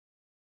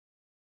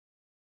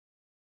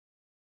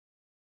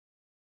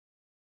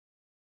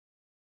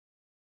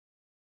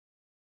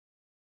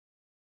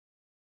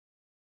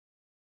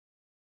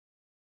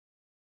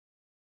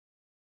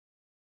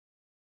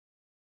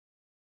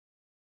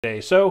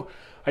So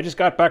I just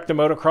got back to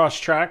motocross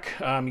track.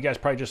 You guys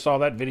probably just saw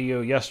that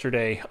video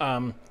yesterday.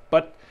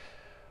 But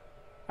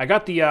I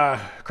got the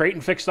Creighton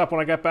fixed up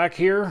when I got back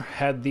here.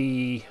 Had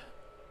the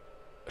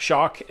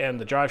shock and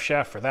the drive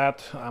shaft for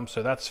that,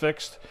 so that's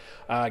fixed.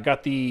 I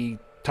got the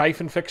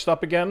Typhon fixed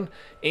up again,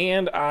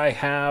 and I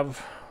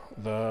have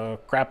the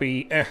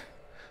crappy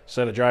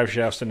set of drive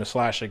shafts in the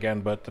Slash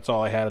again, but that's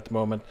all I had at the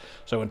moment.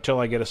 So until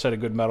I get a set of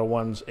good metal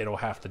ones, it'll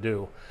have to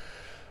do.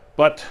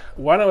 But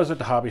when I was at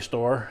the hobby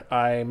store,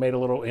 I made a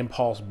little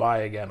impulse buy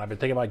again. I've been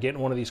thinking about getting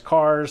one of these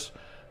cars,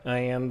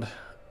 and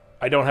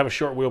I don't have a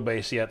short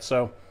wheelbase yet,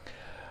 so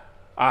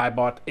I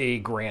bought a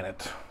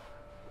Granite.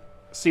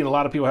 Seen a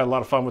lot of people had a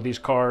lot of fun with these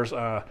cars.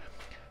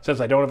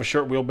 Since I don't have a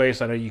short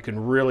wheelbase, I know you can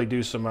really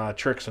do some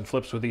tricks and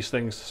flips with these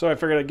things, so I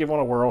figured I'd give one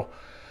a whirl.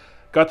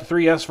 Got the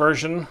 3S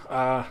version.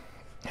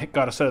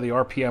 Got a set of the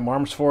RPM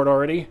arms for it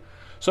already.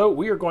 So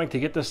we are going to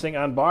get this thing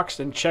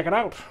unboxed and check it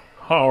out.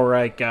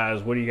 Alright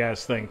guys, what do you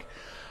guys think?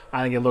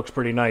 I think it looks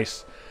pretty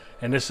nice.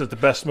 And this is the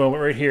best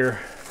moment right here.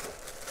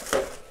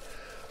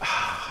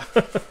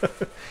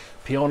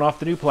 Peeling off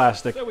the new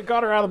plastic. So we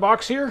got her out of the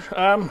box here.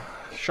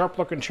 Sharp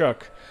looking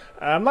chuck.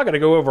 I'm not going to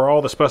go over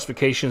all the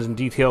specifications and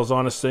details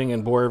on this thing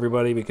and bore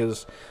everybody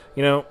because,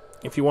 you know,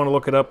 if you want to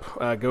look it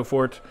up, go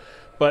for it.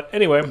 But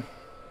anyway,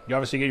 you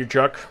obviously get your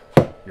chuck,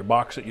 your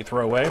box that you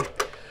throw away.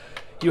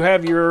 You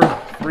have your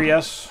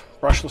 3S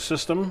brushless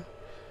system.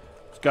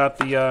 Got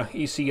the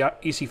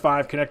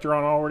EC5 connector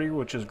on already,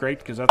 which is great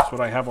because that's what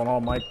I have on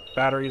all my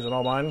batteries and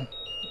all mine.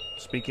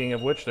 Speaking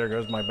of which, there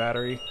goes my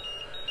battery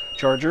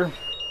charger.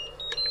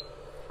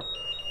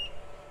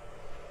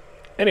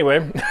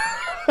 Anyway,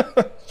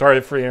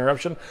 sorry for the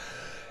interruption.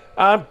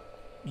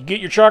 You get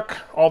your chuck,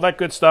 all that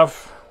good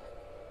stuff,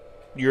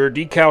 your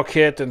decal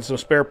kit and some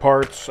spare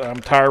parts,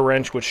 tire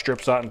wrench, which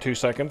strips out in 2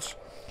 seconds,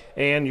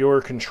 and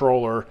your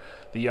controller,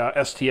 the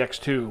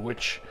STX2,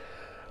 which,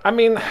 I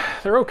mean,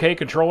 they're okay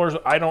controllers.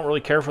 I don't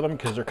really care for them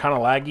because they're kind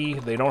of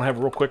laggy. They don't have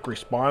real quick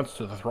response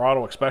to the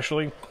throttle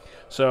especially.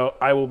 So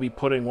I will be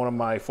putting one of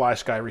my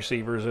FlySky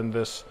receivers in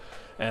this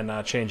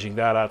and changing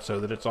that out so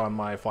that it's on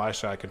my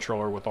FlySky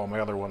controller with all my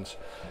other ones.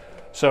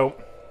 So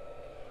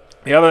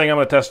the other thing I'm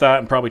going to test out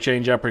and probably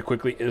change out pretty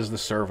quickly is the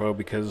servo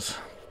because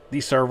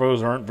these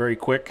servos aren't very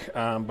quick.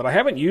 But I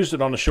haven't used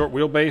it on the short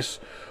wheelbase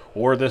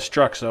or this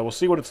truck, so we'll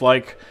see what it's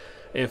like.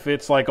 If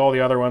it's like all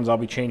the other ones, I'll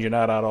be changing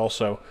that out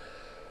also.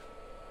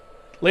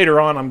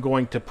 Later on, I'm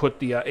going to put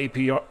the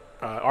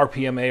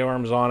RPM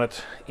A-arms on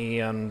it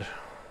and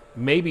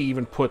maybe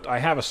even put... I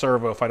have a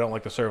servo if I don't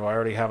like the servo. I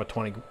already have a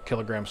 20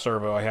 kilogram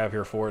servo I have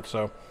here for it.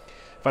 So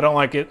if I don't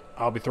like it,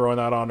 I'll be throwing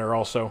that on there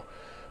also.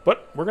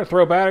 But we're going to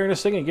throw a battery in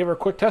this thing and give her a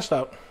quick test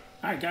out.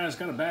 Alright guys,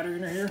 got a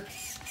battery in here.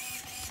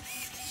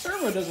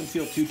 Servo doesn't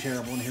feel too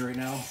terrible in here right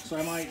now, so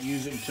I might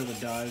use it until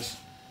it dies.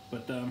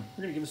 But we're going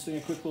to give this thing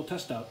a quick little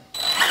test out.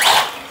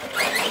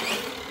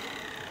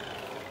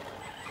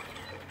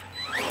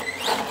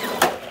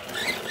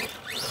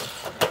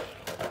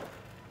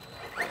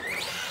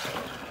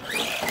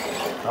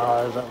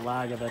 There's that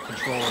lag of that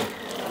controller.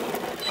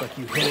 It's like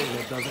you hit it and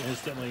it doesn't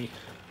instantly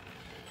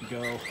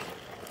go.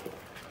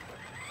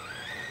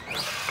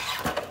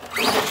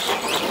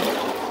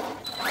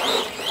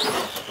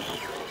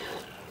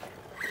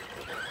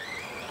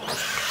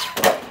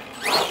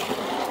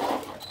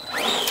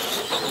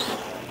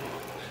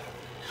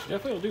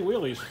 Definitely will do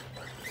wheelies.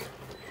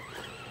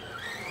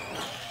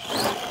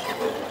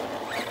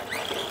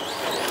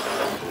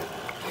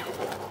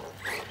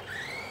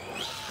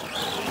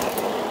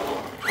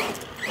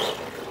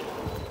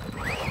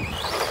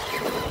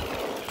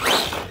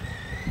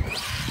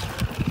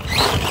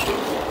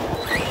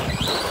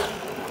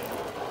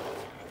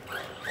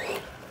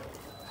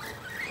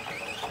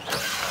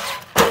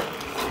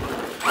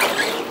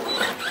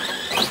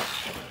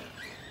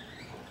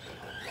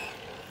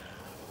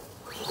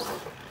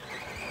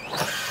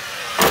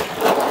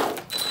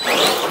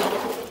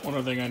 One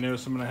other thing I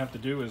noticed I'm going to have to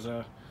do is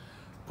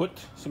put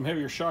some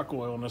heavier shock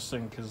oil in this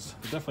thing because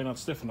it's definitely not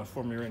stiff enough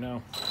for me right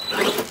now.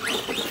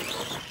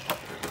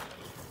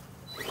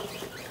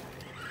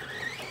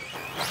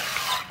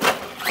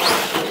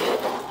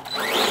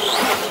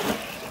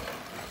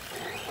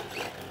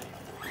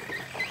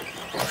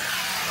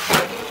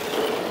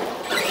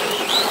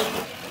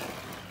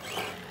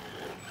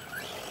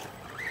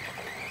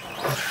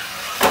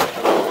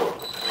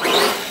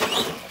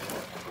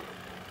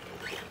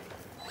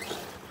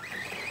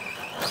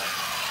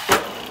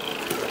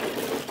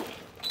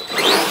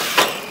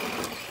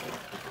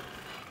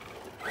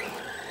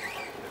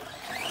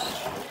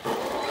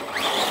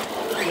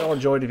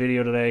 Enjoyed the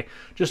video today.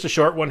 Just a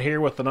short one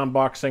here with an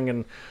unboxing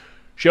and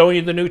showing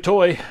you the new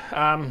toy.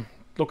 I'm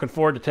looking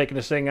forward to taking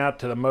this thing out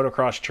to the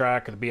motocross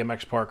track or the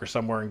BMX park or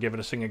somewhere and giving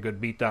this thing a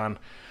good beat down.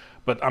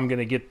 But I'm going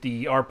to get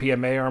the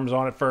RPM A-arms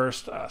on it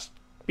first,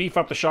 beef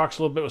up the shocks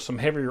a little bit with some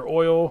heavier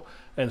oil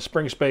and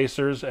spring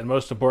spacers, and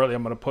most importantly,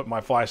 I'm going to put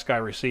my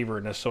FlySky receiver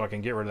in this so I can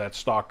get rid of that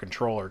stock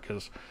controller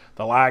because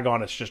the lag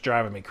on it's just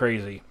driving me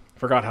crazy.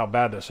 Forgot how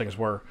bad those things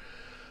were.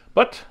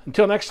 But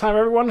until next time,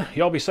 everyone,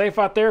 y'all be safe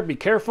out there, be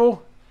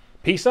careful,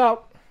 Peace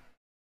out.